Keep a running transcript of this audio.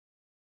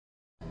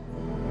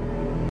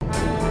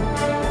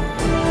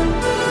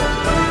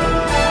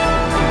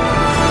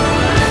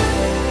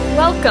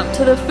Welcome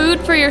to the Food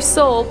for Your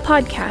Soul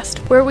podcast,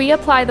 where we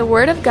apply the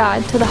Word of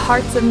God to the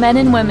hearts of men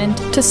and women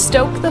to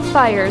stoke the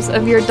fires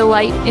of your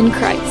delight in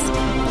Christ.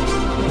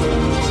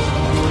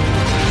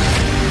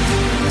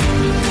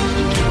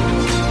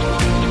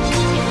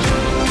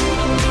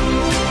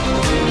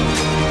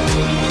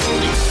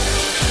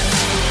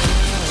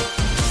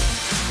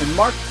 In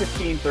Mark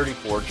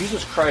 15:34,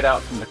 Jesus cried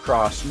out from the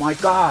cross, my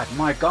God,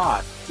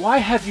 why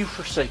have you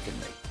forsaken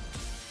me?"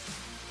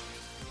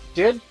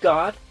 Did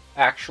God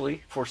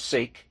actually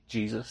forsake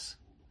Jesus?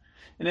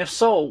 And if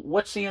so,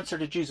 what's the answer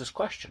to Jesus'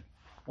 question?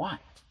 Why?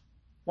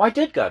 Why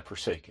did God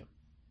forsake him?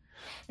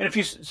 And if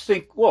you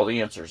think, well,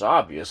 the answer is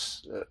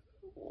obvious,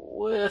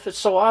 if it's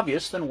so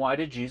obvious, then why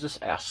did Jesus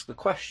ask the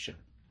question?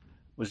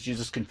 Was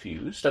Jesus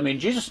confused? I mean,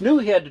 Jesus knew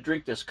he had to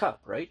drink this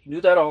cup, right? He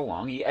knew that all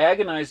along. He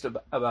agonized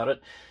about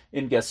it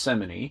in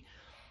Gethsemane.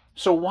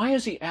 So why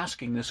is he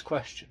asking this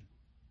question?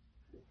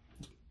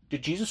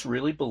 Did Jesus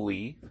really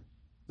believe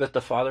that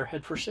the Father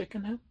had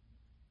forsaken him?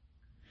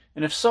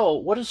 And if so,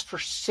 what does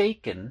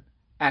forsaken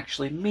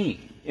actually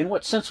mean? In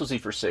what sense was he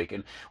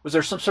forsaken? Was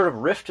there some sort of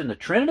rift in the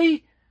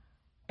Trinity?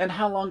 And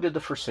how long did the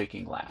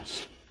forsaking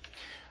last?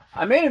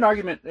 I made an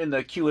argument in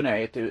the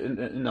Q&A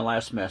in the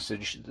last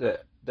message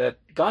that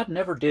God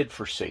never did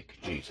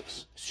forsake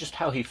Jesus. It's just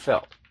how he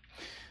felt.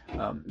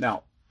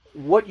 Now,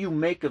 what you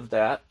make of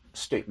that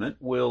statement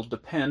will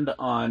depend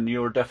on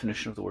your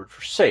definition of the word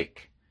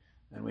forsake.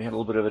 And we had a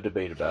little bit of a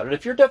debate about it.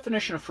 If your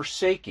definition of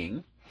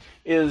forsaking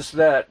is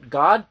that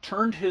God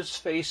turned his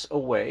face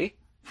away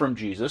from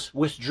Jesus,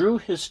 withdrew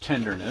his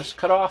tenderness,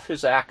 cut off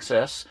his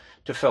access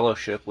to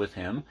fellowship with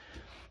him,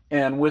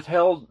 and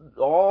withheld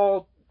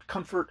all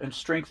comfort and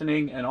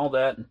strengthening and all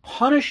that, and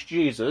punished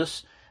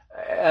Jesus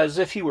as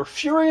if he were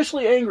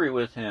furiously angry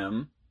with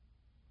him,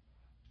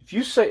 if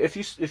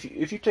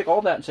you take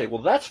all that and say,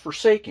 well, that's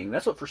forsaking,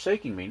 that's what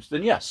forsaking means,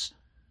 then yes,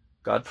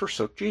 God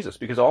forsook Jesus,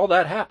 because all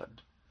that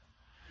happened.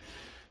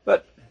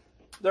 But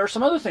there are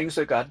some other things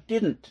that God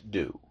didn't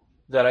do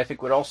that I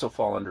think would also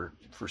fall under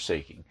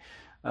forsaking.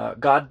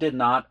 God did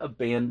not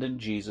abandon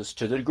Jesus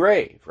to the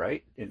grave,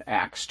 right? In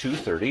Acts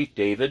 2:30,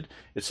 David,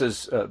 it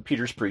says,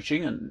 Peter's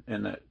preaching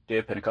in the day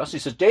of Pentecost, he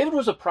says, David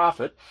was a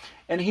prophet,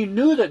 and he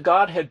knew that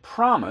God had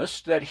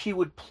promised that he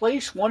would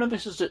place one of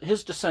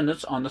his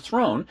descendants on the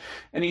throne,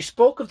 and he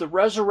spoke of the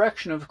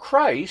resurrection of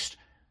Christ,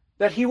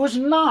 that he was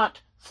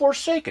not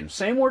forsaken.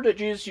 Same word that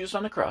Jesus used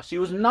on the cross. He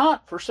was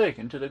not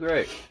forsaken to the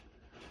grave.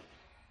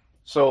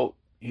 So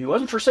he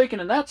wasn't forsaken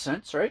in that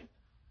sense, right?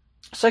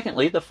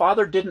 Secondly, the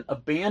Father didn't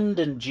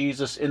abandon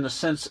Jesus in the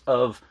sense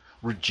of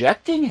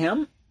rejecting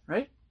him,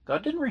 right?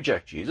 God didn't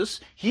reject Jesus.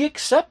 He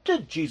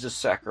accepted Jesus'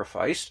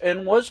 sacrifice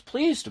and was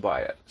pleased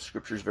by it.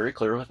 Scripture is very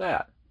clear with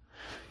that.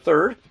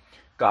 Third,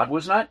 God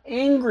was not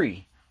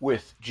angry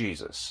with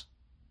Jesus.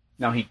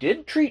 Now, he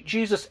did treat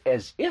Jesus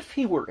as if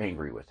he were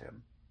angry with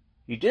him.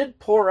 He did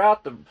pour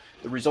out the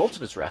results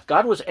of his wrath.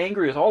 God was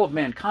angry with all of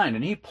mankind,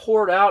 and he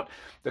poured out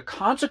the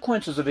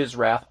consequences of his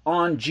wrath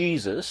on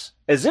Jesus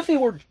as if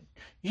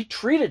he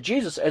treated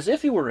Jesus as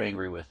if he were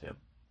angry with him.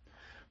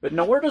 But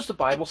nowhere does the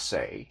Bible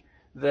say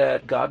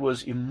that God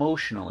was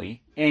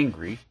emotionally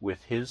angry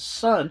with his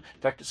Son.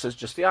 In fact, it says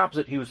just the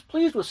opposite. He was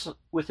pleased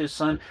with his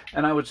Son,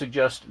 and I would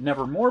suggest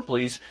never more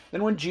pleased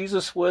than when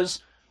Jesus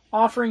was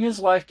offering his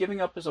life,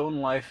 giving up his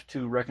own life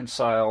to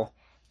reconcile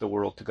the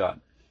world to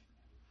God.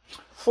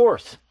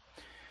 Fourth,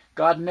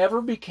 God never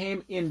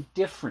became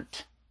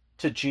indifferent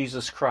to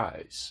Jesus'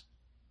 cries.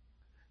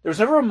 There was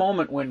never a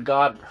moment when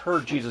God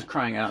heard Jesus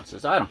crying out and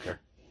says, I don't care.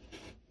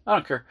 I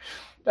don't care.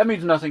 That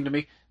means nothing to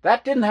me.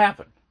 That didn't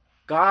happen.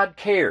 God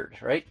cared,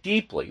 right?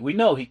 Deeply. We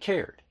know he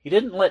cared. He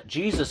didn't let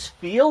Jesus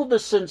feel the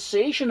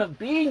sensation of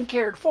being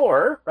cared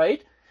for,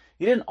 right?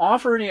 He didn't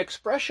offer any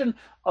expression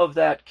of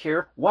that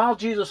care while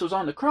Jesus was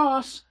on the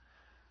cross.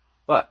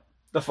 But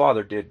the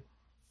Father did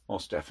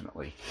most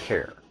definitely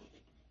care.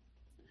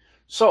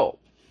 So,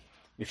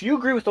 if you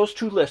agree with those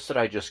two lists that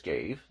I just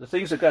gave, the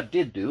things that God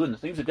did do and the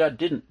things that God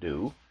didn't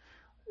do,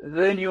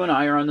 then you and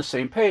I are on the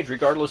same page,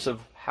 regardless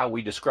of how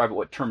we describe it,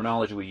 what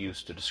terminology we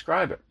use to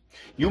describe it.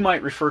 You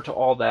might refer to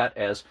all that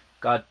as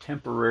God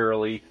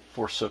temporarily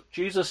forsook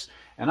Jesus,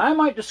 and I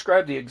might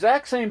describe the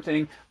exact same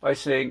thing by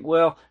saying,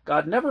 well,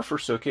 God never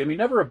forsook him, he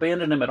never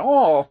abandoned him at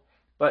all,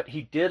 but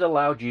he did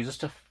allow Jesus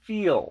to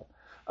feel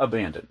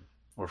abandoned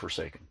or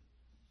forsaken.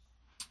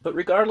 But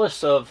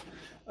regardless of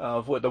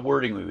what the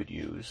wording we would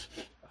use,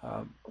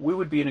 we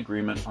would be in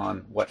agreement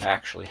on what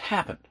actually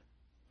happened.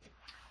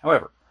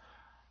 However,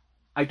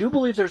 I do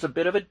believe there's a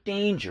bit of a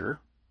danger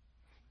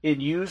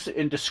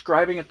in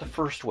describing it the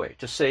first way,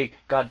 to say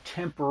God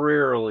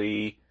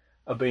temporarily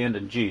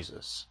abandoned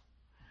Jesus.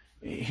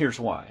 Here's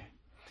why.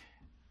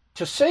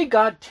 To say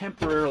God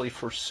temporarily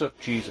forsook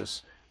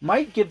Jesus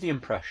might give the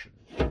impression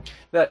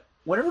that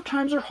whenever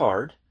times are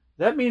hard,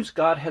 that means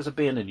God has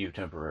abandoned you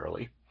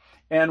temporarily,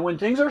 and when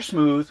things are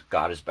smooth,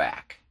 God is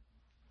back.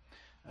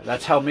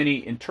 That's how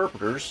many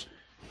interpreters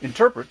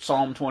interpret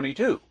Psalm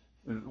 22,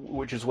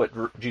 which is what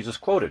Jesus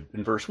quoted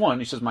in verse 1.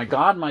 He says, my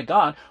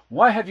God,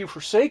 why have you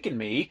forsaken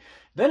me?"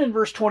 Then in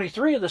verse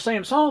 23 of the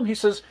same psalm, he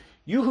says,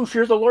 You who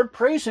fear the Lord,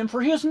 praise him,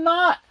 for he has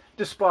not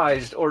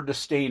despised or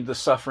disdained the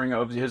suffering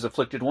of his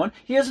afflicted one.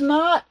 He has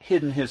not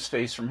hidden his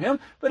face from him,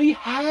 but he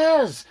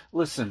has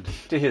listened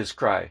to his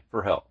cry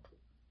for help.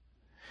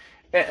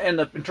 And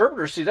the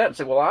interpreters see that and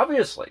say, well,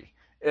 obviously,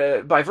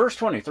 by verse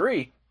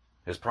 23,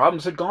 his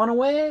problems had gone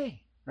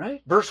away,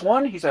 right? Verse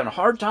 1, he's having a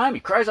hard time.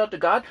 He cries out to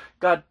God.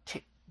 God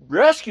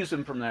rescues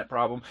him from that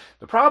problem.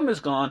 The problem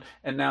is gone,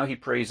 and now he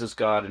praises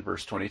God in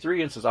verse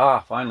 23 and says,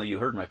 finally you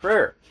heard my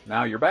prayer.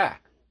 Now you're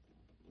back.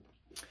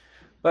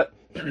 But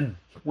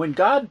when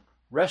God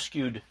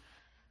rescued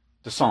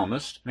the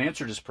psalmist and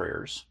answered his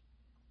prayers,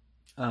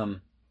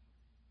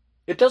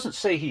 it doesn't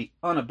say he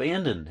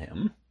unabandoned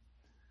him.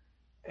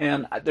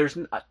 And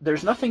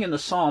there's nothing in the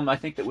psalm, I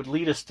think, that would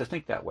lead us to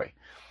think that way.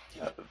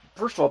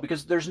 First of all,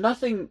 because there's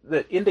nothing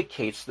that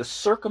indicates the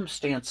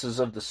circumstances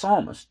of the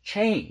psalmist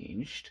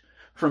changed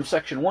from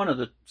section 1 of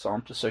the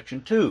psalm to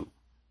section 2.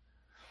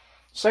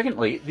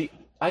 Secondly,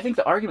 I think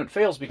the argument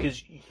fails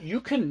because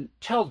you can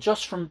tell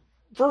just from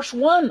verse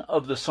 1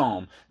 of the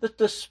psalm that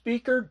the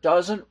speaker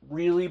doesn't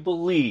really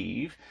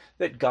believe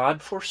that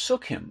God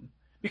forsook him,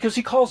 because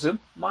he calls him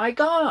my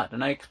God.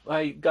 And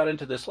I got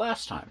into this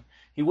last time.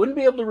 He wouldn't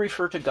be able to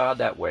refer to God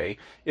that way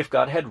if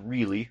God had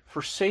really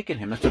forsaken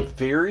him. That's a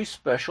very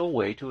special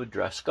way to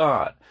address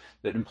God.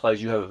 That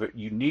implies you have a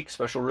unique,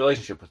 special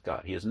relationship with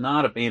God. He has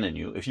not abandoned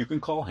you if you can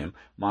call him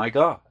my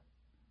God.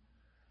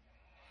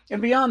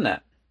 And beyond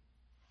that,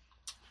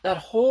 that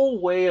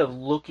whole way of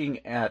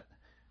looking at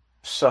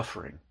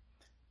suffering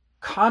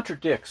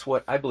contradicts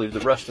what I believe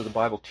the rest of the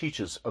Bible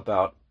teaches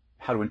about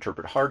how to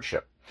interpret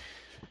hardship.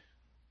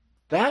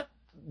 That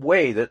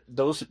way that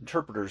those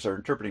interpreters are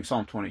interpreting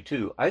Psalm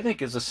 22, I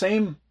think, is the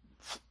same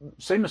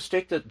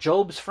mistake that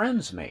Job's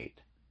friends made.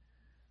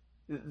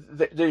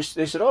 They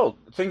said,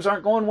 things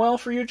aren't going well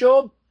for you,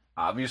 Job?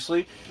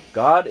 Obviously,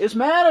 God is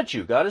mad at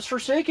you. God has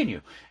forsaken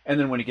you. And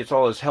then when he gets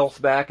all his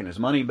health back and his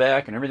money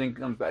back and everything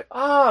comes back,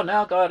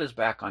 now God is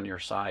back on your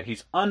side.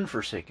 He's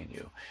unforsaken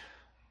you.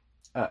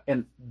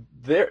 And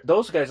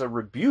those guys are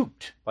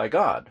rebuked by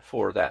God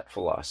for that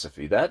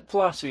philosophy. That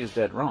philosophy is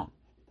dead wrong.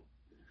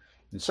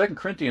 In 2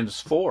 Corinthians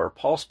 4,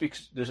 Paul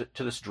speaks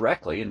to this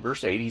directly. In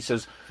verse 8, he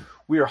says,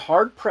 we are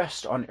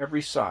hard-pressed on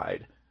every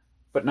side,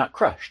 but not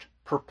crushed,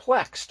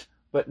 perplexed,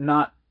 but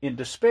not in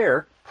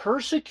despair,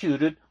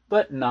 persecuted,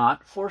 but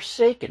not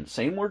forsaken.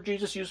 Same word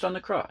Jesus used on the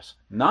cross.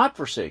 Not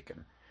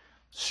forsaken.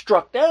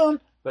 Struck down,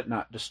 but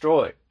not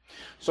destroyed.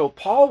 So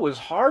Paul was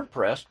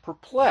hard-pressed,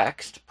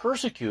 perplexed,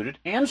 persecuted,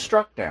 and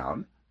struck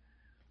down.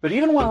 But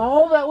even while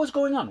all that was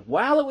going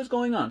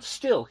on,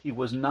 still he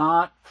was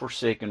not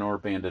forsaken or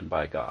abandoned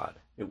by God.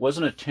 It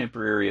wasn't a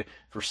temporary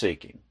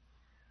forsaking.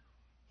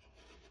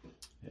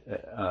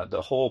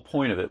 The whole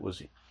point of it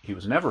was he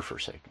was never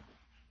forsaken,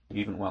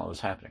 even while it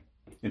was happening.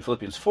 In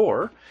Philippians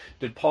 4,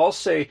 did Paul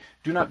say,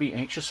 do not be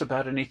anxious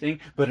about anything,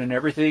 but in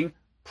everything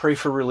pray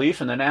for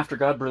relief, and then after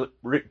God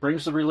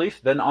brings the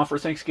relief, then offer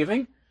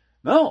thanksgiving?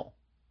 No.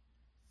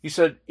 He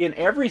said, in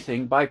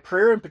everything, by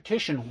prayer and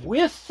petition,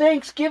 with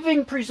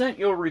thanksgiving, present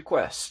your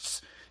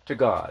requests to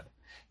God.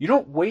 You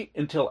don't wait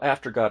until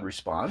after God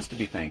responds to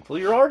be thankful.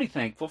 You're already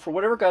thankful for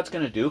whatever God's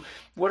going to do,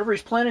 whatever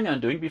he's planning on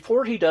doing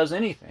before he does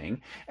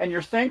anything, and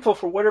you're thankful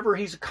for whatever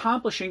he's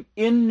accomplishing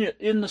in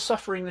the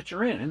suffering that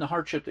you're in the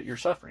hardship that you're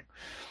suffering.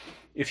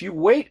 If you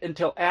wait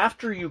until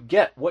after you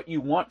get what you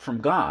want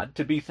from God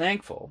to be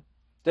thankful,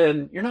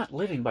 then you're not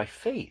living by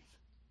faith.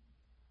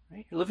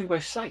 Right? You're living by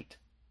sight.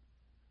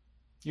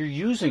 You're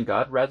using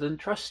God rather than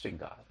trusting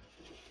God.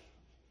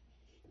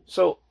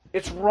 So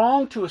it's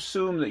wrong to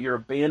assume that you're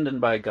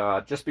abandoned by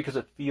God just because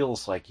it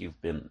feels like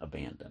you've been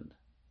abandoned.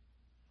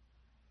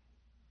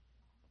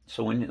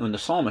 So when the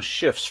psalmist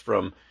shifts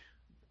from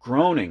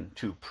groaning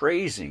to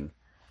praising,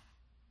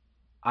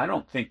 I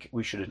don't think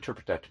we should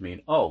interpret that to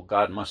mean,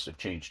 God must have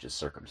changed his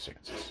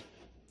circumstances.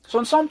 So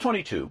in Psalm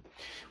 22,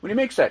 when he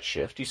makes that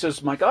shift, he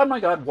says, my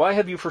God, why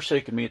have you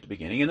forsaken me at the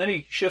beginning? And then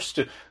he shifts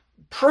to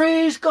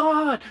praise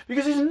God,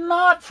 because he's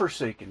not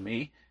forsaken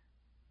me.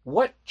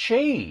 What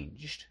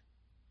changed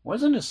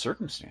wasn't his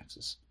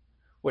circumstances.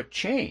 What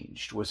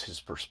changed was his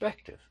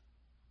perspective.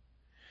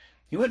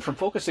 He went from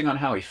focusing on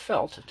how he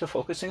felt to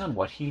focusing on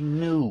what he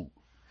knew.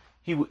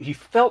 He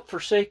felt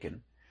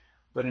forsaken,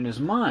 but in his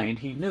mind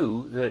he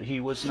knew that he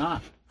was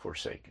not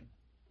forsaken.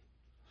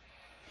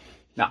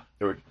 Now,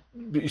 there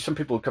would be some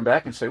people who come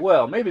back and say,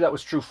 well, maybe that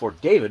was true for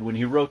David when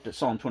he wrote the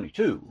Psalm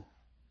 22.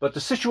 But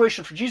the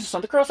situation for Jesus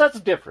on the cross, that's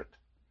different.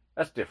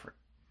 That's different.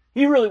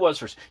 He really was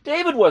forsaken.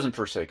 David wasn't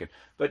forsaken,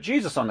 but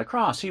Jesus on the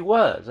cross, he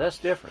was. That's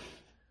different.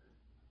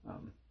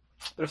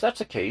 But if that's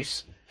the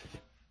case,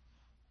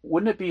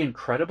 wouldn't it be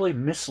incredibly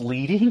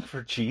misleading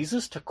for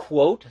Jesus to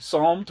quote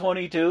Psalm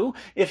 22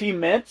 if he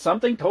meant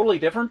something totally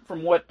different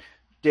from what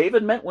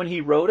David meant when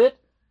he wrote it?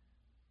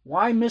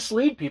 Why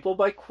mislead people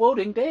by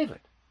quoting David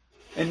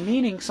and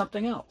meaning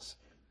something else?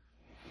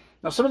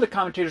 Now, some of the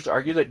commentators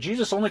argue that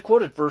Jesus only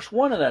quoted verse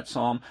 1 of that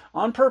psalm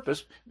on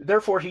purpose.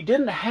 Therefore, he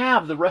didn't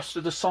have the rest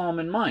of the psalm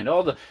in mind.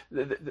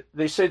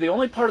 They say the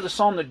only part of the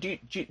psalm that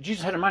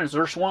Jesus had in mind is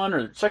verse 1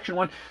 or section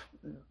 1.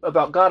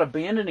 about God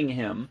abandoning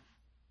him,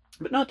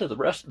 but not to the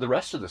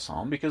rest of the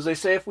psalm, because they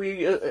say if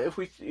we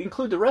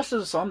include the rest of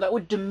the psalm, that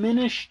would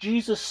diminish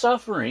Jesus'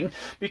 suffering,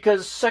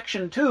 because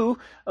section 2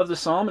 of the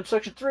psalm and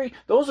section 3,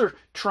 those are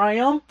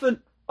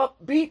triumphant,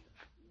 upbeat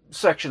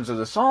sections of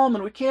the psalm,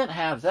 and we can't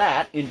have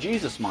that in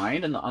Jesus'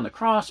 mind and on the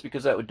cross,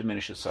 because that would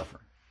diminish his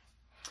suffering.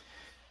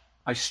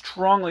 I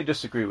strongly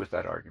disagree with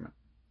that argument.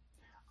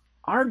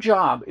 Our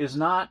job is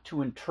not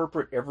to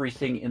interpret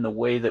everything in the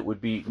way that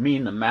would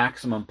mean the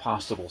maximum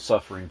possible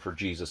suffering for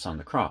Jesus on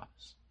the cross.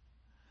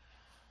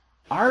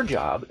 Our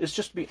job is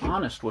just to be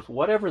honest with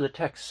whatever the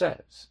text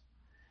says,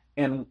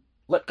 and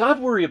let God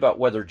worry about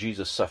whether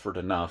Jesus suffered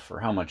enough or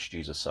how much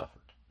Jesus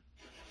suffered.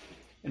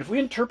 And if we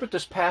interpret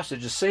this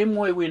passage the same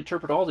way we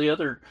interpret all the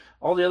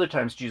other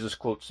times Jesus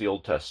quotes the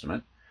Old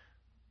Testament,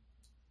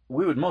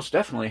 we would most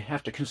definitely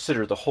have to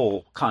consider the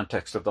whole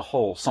context of the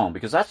whole psalm,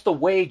 because that's the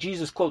way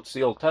Jesus quotes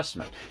the Old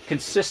Testament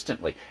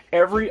consistently.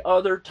 Every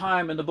other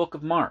time in the book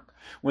of Mark,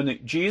 when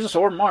Jesus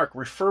or Mark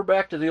refer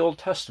back to the Old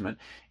Testament,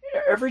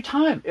 every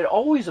time it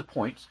always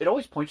points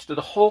to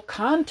the whole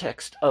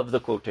context of the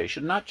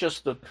quotation, not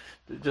just the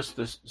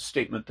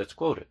statement that's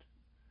quoted.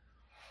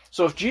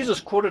 So if Jesus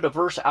quoted a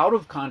verse out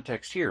of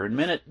context here and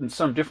meant it in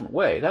some different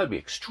way, that would be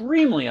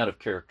extremely out of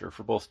character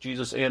for both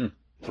Jesus and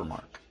for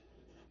Mark.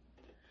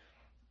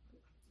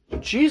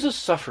 Jesus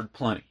suffered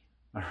plenty,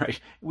 all right?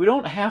 We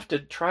don't have to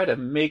try to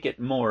make it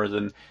more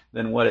than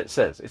what it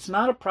says. It's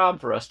not a problem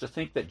for us to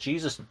think that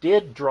Jesus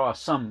did draw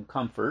some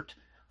comfort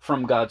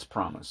from God's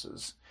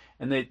promises,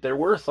 and there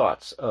were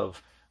thoughts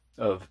of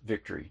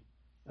victory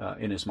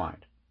in his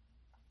mind.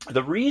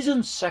 The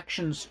reason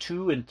sections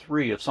 2 and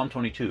 3 of Psalm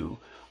 22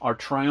 are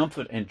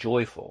triumphant and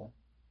joyful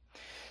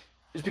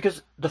is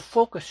because the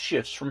focus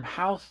shifts from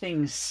how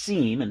things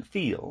seem and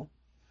feel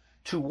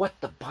to what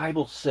the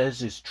Bible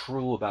says is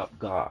true about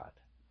God.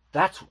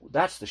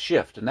 That's the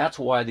shift, and that's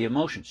why the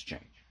emotions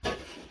change.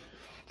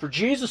 For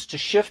Jesus to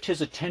shift his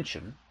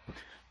attention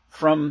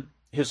from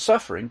his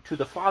suffering to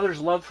the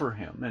Father's love for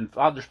him and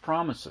Father's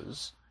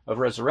promises of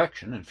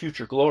resurrection and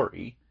future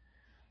glory,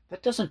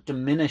 that doesn't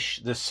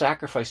diminish the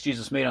sacrifice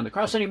Jesus made on the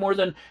cross any more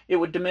than it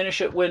would diminish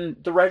it when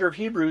the writer of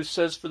Hebrews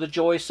says, for the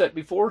joy set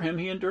before him,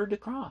 he endured the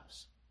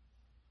cross.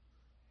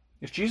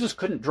 If Jesus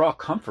couldn't draw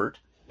comfort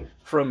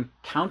from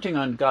counting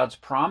on God's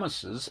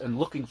promises and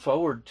looking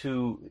forward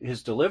to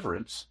his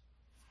deliverance,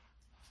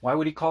 why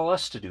would he call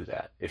us to do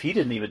that? If he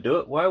didn't even do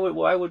it, why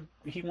would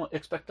he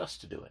expect us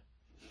to do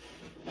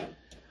it?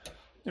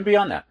 And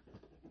beyond that,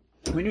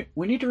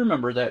 we need to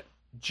remember that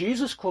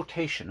Jesus'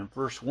 quotation of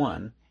verse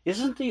 1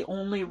 isn't the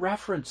only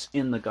reference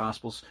in the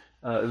Gospels,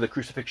 the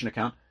crucifixion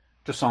account,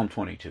 to Psalm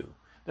 22.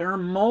 There are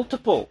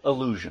multiple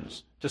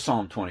allusions to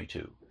Psalm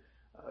 22.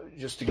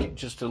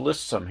 Just to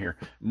list some here.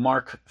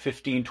 Mark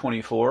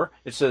 15:24,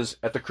 it says,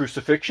 at the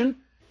crucifixion,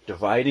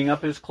 dividing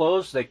up his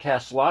clothes, they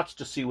cast lots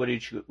to see what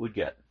each would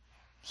get.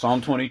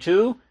 Psalm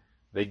 22,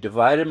 they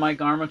divided my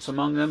garments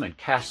among them and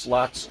cast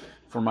lots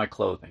for my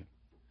clothing.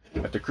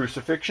 At the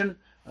crucifixion,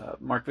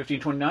 Mark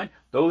 15:29,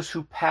 those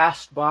who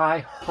passed by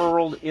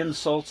hurled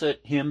insults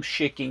at him,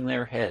 shaking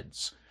their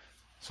heads.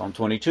 Psalm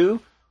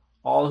 22,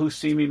 all who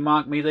see me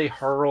mock me, they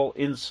hurl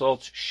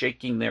insults,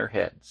 shaking their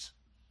heads.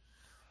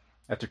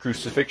 At the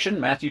crucifixion,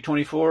 Matthew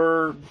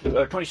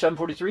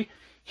 27:43,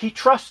 he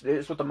trusts,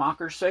 is what the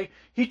mockers say,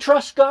 he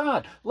trusts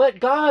God. Let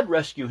God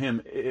rescue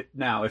him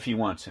now if he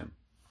wants him.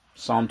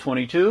 Psalm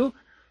 22,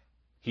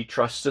 he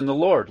trusts in the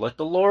Lord. Let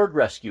the Lord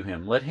rescue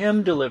him. Let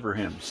him deliver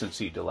him, since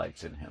he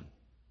delights in him.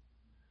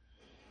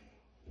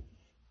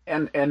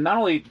 And not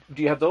only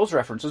do you have those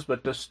references,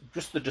 but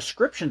just the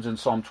descriptions in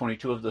Psalm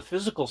 22 of the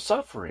physical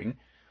suffering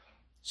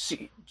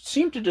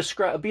seem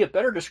to be a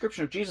better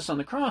description of Jesus on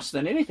the cross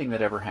than anything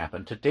that ever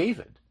happened to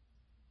David.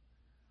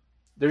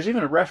 There's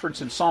even a reference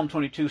in Psalm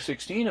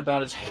 22:16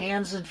 about his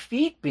hands and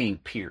feet being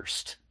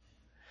pierced.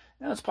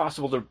 Now, it's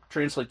possible to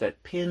translate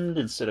that pinned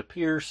instead of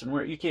pierced,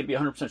 and you can't be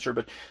 100% sure,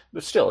 but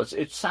still,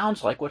 it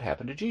sounds like what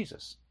happened to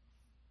Jesus.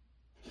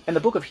 And the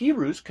book of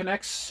Hebrews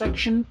connects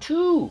section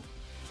 2,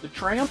 the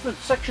triumphant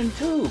section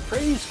 2,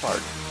 praise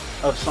part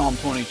of Psalm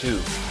 22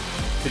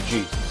 to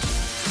Jesus.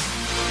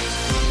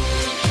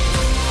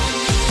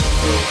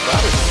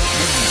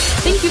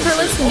 Thank you for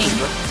listening.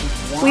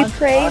 We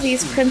pray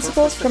these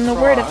principles from the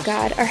Word of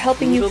God are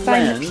helping you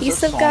find the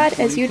peace of God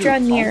as you draw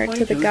nearer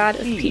to the God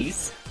of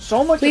peace.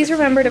 Please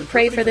remember to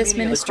pray for this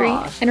ministry,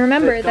 and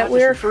remember that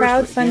we're a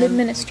crowd-funded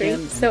ministry,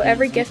 so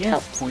every gift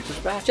helps.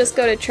 Just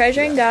go to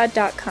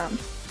treasuringgod.com.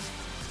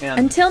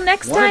 Until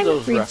next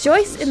time,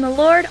 rejoice in the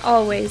Lord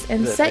always,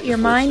 and set your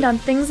mind on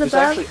things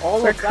above,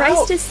 where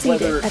Christ is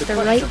seated at the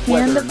right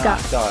hand of God.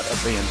 God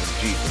abandoned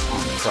Jesus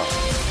on the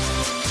cross.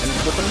 And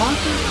it's what the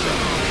mockers say.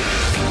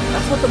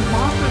 That's what the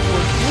mockers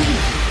were doing.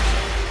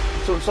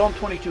 So in Psalm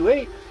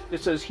 22:8,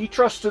 it says, he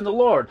trusts in the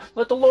Lord.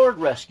 Let the Lord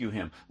rescue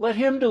him. Let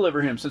him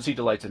deliver him, since he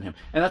delights in him.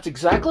 And that's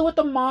exactly what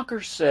the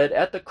mockers said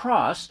at the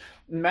cross.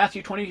 In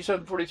Matthew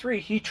 27:43,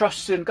 he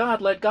trusts in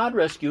God. Let God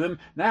rescue him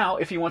now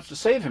if he wants to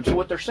save him. So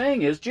what they're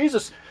saying is,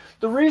 Jesus,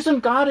 the reason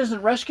God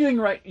isn't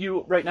rescuing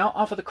you right now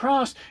off of the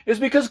cross is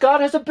because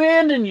God has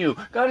abandoned you.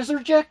 God has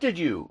rejected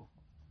you.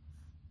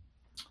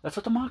 That's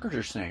what the mockers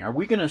are saying. Are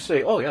we going to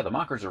say, oh yeah, the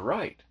mockers are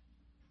right?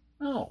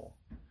 No,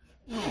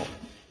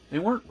 they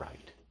weren't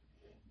right.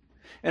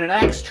 And in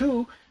Acts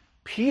 2,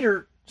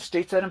 Peter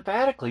states that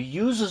emphatically,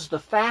 uses the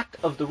fact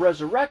of the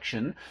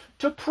resurrection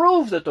to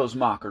prove that those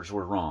mockers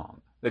were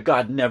wrong, that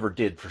God never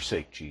did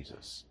forsake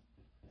Jesus.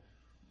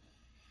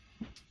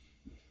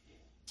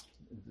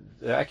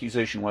 The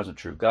accusation wasn't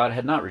true. God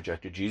had not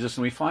rejected Jesus,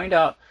 and we find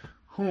out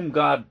whom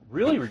God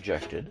really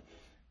rejected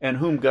and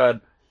whom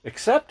God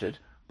accepted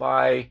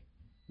by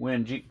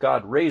when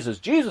God raises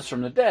Jesus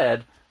from the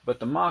dead, but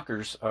the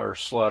mockers are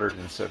slaughtered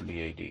in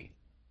 70 AD.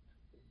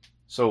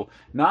 So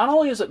not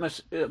only is it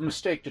a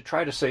mistake to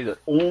try to say that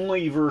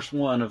only verse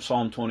 1 of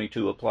Psalm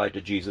 22 applied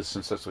to Jesus,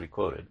 since that's what he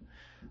quoted,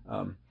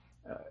 and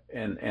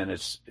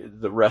it's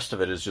the rest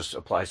of it is just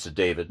applies to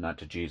David, not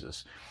to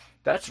Jesus.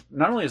 That's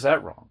not only is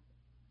that wrong,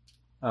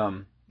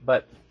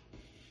 but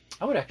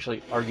I would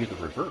actually argue the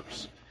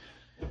reverse.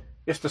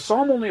 If the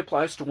psalm only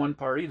applies to one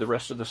party, the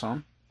rest of the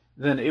psalm,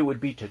 then it would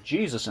be to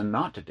Jesus and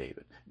not to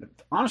David.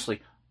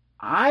 Honestly,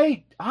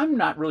 I'm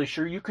not really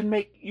sure you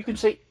can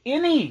say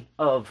any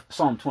of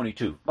Psalm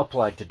 22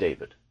 applied to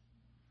David.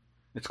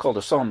 It's called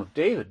a Psalm of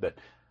David, but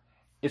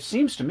it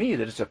seems to me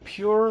that it's a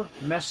pure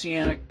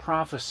messianic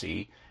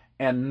prophecy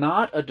and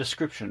not a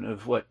description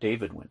of what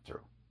David went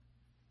through.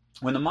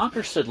 When the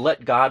mockers said,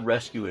 let God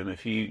rescue him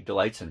if he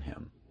delights in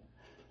him,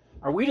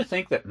 are we to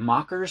think that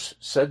mockers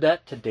said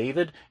that to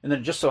David, and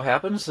then it just so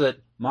happens that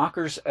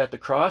mockers at the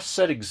cross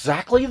said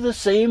exactly the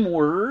same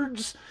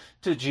words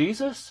to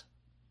Jesus?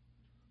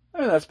 I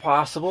mean, that's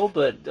possible,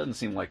 but it doesn't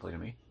seem likely to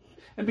me.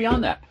 And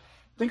beyond that,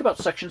 think about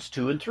sections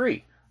 2 and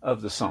 3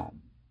 of the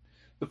psalm.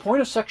 The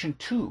point of section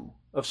 2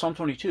 of Psalm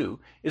 22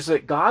 is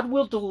that God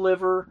will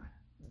deliver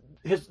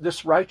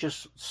this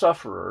righteous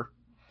sufferer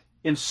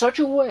in such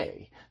a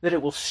way that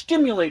it will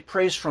stimulate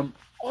praise from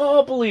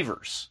all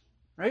believers,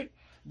 right?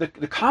 The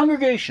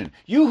congregation,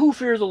 you who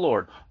fear the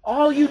Lord,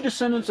 all you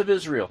descendants of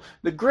Israel,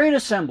 the great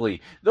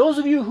assembly, those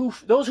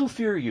who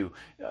fear you,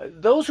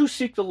 those who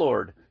seek the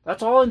Lord.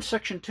 That's all in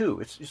section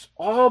 2. It's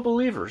all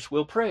believers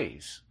will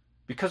praise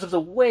because of the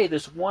way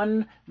this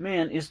one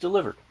man is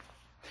delivered.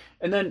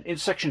 And then in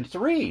section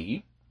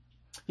 3,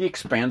 he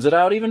expands it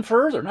out even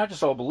further. Not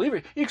just all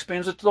believers, he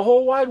expands it to the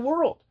whole wide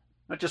world,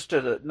 not just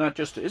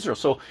to Israel.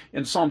 So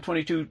in Psalm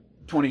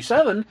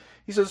 22:27,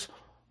 he says,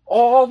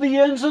 all the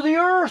ends of the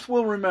earth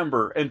will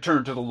remember and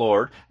turn to the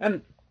Lord,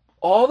 and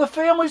all the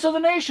families of the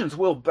nations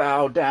will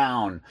bow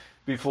down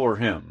before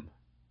him.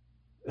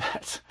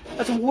 That's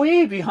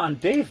way beyond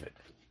David.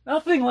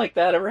 Nothing like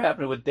that ever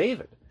happened with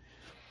David.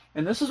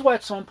 And this is why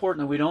it's so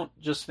important that we don't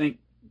just think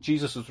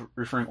Jesus is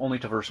referring only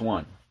to verse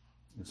 1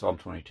 in Psalm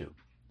 22.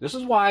 This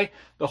is why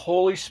the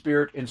Holy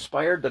Spirit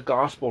inspired the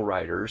gospel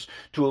writers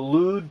to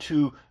allude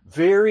to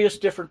various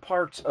different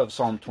parts of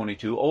Psalm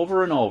 22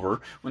 over and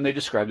over when they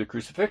describe the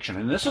crucifixion.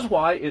 And this is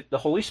why the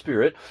Holy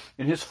Spirit,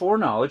 in his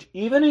foreknowledge,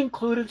 even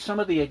included some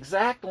of the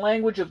exact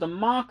language of the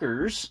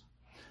mockers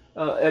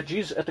at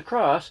the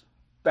cross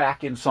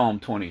back in Psalm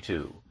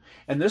 22.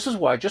 And this is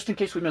why, just in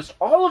case we missed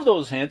all of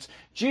those hints,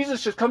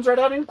 Jesus just comes right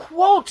out and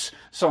quotes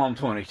Psalm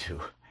 22.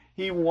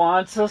 He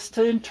wants us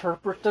to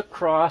interpret the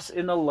cross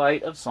in the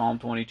light of Psalm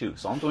 22.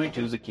 Psalm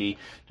 22 is the key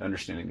to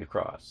understanding the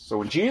cross. So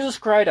when Jesus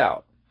cried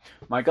out,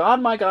 my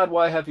God,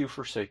 why have you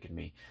forsaken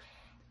me?"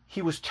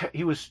 He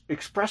was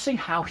expressing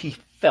how he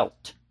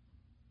felt.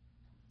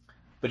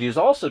 But he is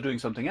also doing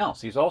something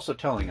else. He's also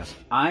telling us,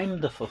 I'm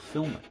the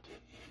fulfillment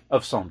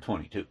of Psalm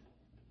 22.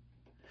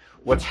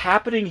 What's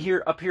happening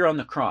up here on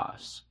the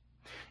cross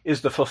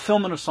is the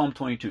fulfillment of Psalm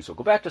 22. So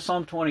go back to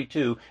Psalm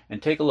 22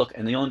 and take a look,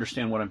 and you'll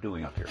understand what I'm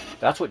doing up here.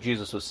 That's what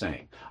Jesus was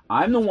saying.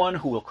 I'm the one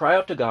who will cry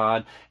out to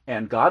God,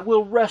 and God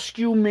will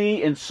rescue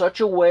me in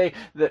such a way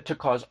that to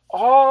cause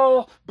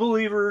all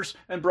believers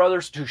and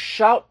brothers to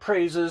shout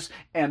praises,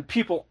 and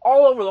people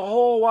all over the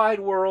whole wide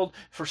world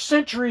for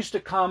centuries to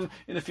come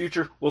in the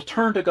future will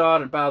turn to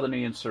God and bow the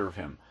knee and serve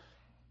him.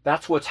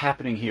 That's what's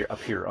happening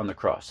up here on the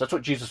cross. That's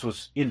what Jesus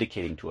was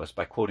indicating to us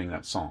by quoting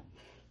that psalm.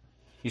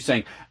 He's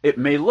saying, it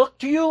may look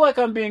to you like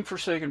I'm being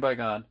forsaken by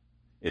God.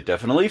 It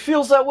definitely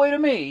feels that way to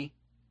me.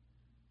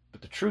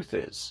 But the truth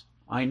is,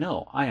 I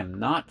know I am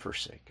not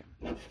forsaken.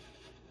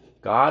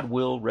 God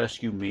will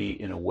rescue me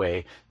in a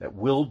way that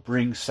will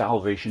bring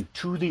salvation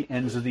to the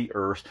ends of the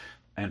earth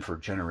and for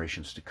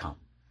generations to come.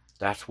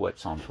 That's what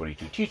Psalm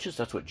 22 teaches.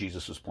 That's what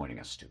Jesus was pointing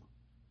us to.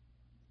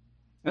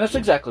 And that's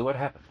exactly what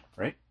happened,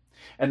 right?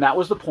 And that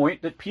was the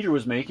point that Peter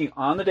was making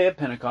on the day of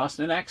Pentecost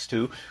in Acts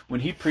 2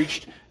 when he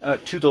preached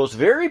to those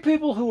very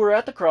people who were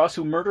at the cross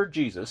who murdered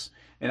Jesus.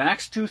 In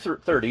Acts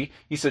 2:30,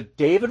 he said,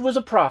 David was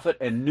a prophet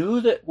and knew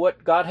that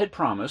what God had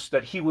promised,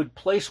 that he would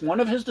place one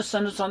of his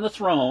descendants on the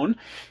throne.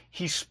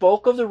 He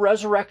spoke of the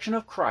resurrection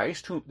of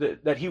Christ,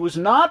 that he was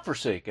not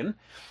forsaken.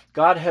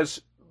 God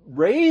has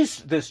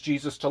raised this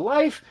Jesus to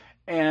life,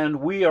 and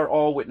we are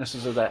all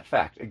witnesses of that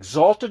fact.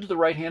 Exalted to the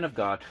right hand of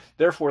God.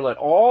 Therefore, let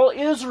all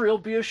Israel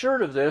be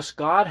assured of this.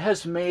 God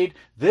has made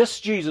this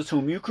Jesus,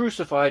 whom you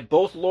crucified,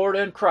 both Lord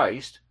and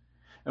Christ.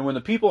 And when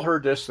the people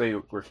heard this, they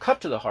were cut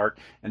to the heart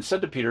and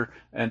said to Peter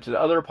and to the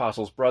other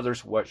apostles,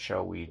 brothers, what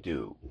shall we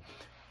do?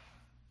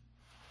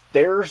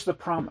 There's the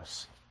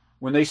promise.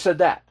 When they said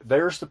that,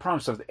 there's the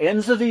promise of the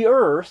ends of the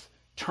earth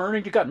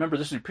turning to God. Remember,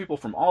 this is people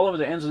from all over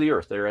the ends of the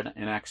earth there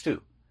in Acts 2.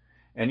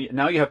 And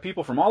now you have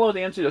people from all over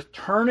the ends of the earth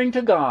turning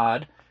to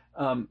God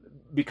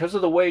because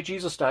of the way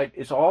Jesus died.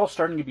 It's all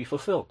starting to be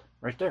fulfilled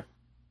right there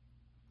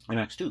in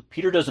Acts 2.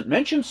 Peter doesn't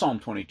mention Psalm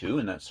 22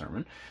 in that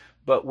sermon,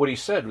 but what he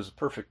said was a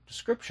perfect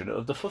description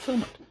of the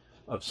fulfillment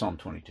of Psalm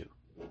 22.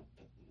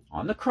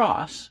 On the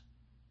cross,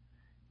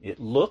 it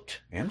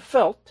looked and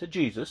felt to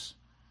Jesus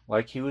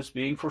like he was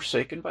being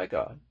forsaken by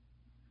God.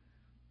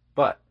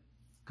 But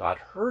God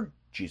heard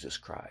Jesus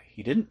cry.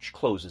 He didn't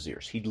close his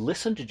ears. He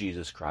listened to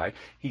Jesus cry.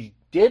 He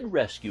did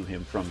rescue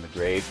him from the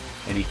grave,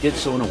 and he did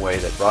so in a way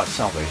that brought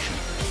salvation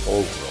to the whole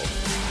world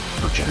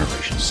for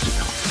generations to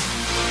come.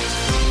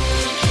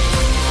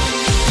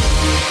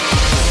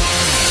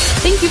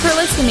 Thank you for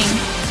listening.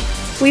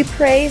 We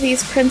pray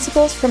these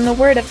principles from the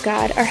Word of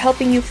God are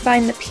helping you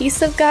find the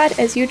peace of God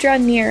as you draw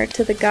nearer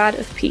to the God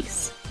of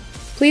peace.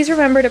 Please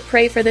remember to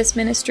pray for this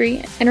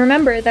ministry, and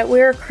remember that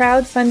we're a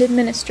crowd-funded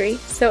ministry,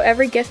 so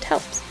every gift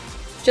helps.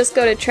 Just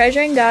go to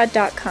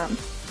treasuringgod.com.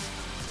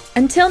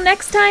 Until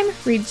next time,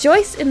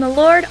 rejoice in the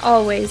Lord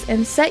always,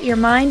 and set your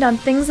mind on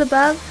things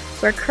above,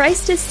 where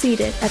Christ is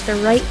seated at the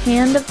right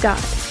hand of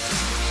God.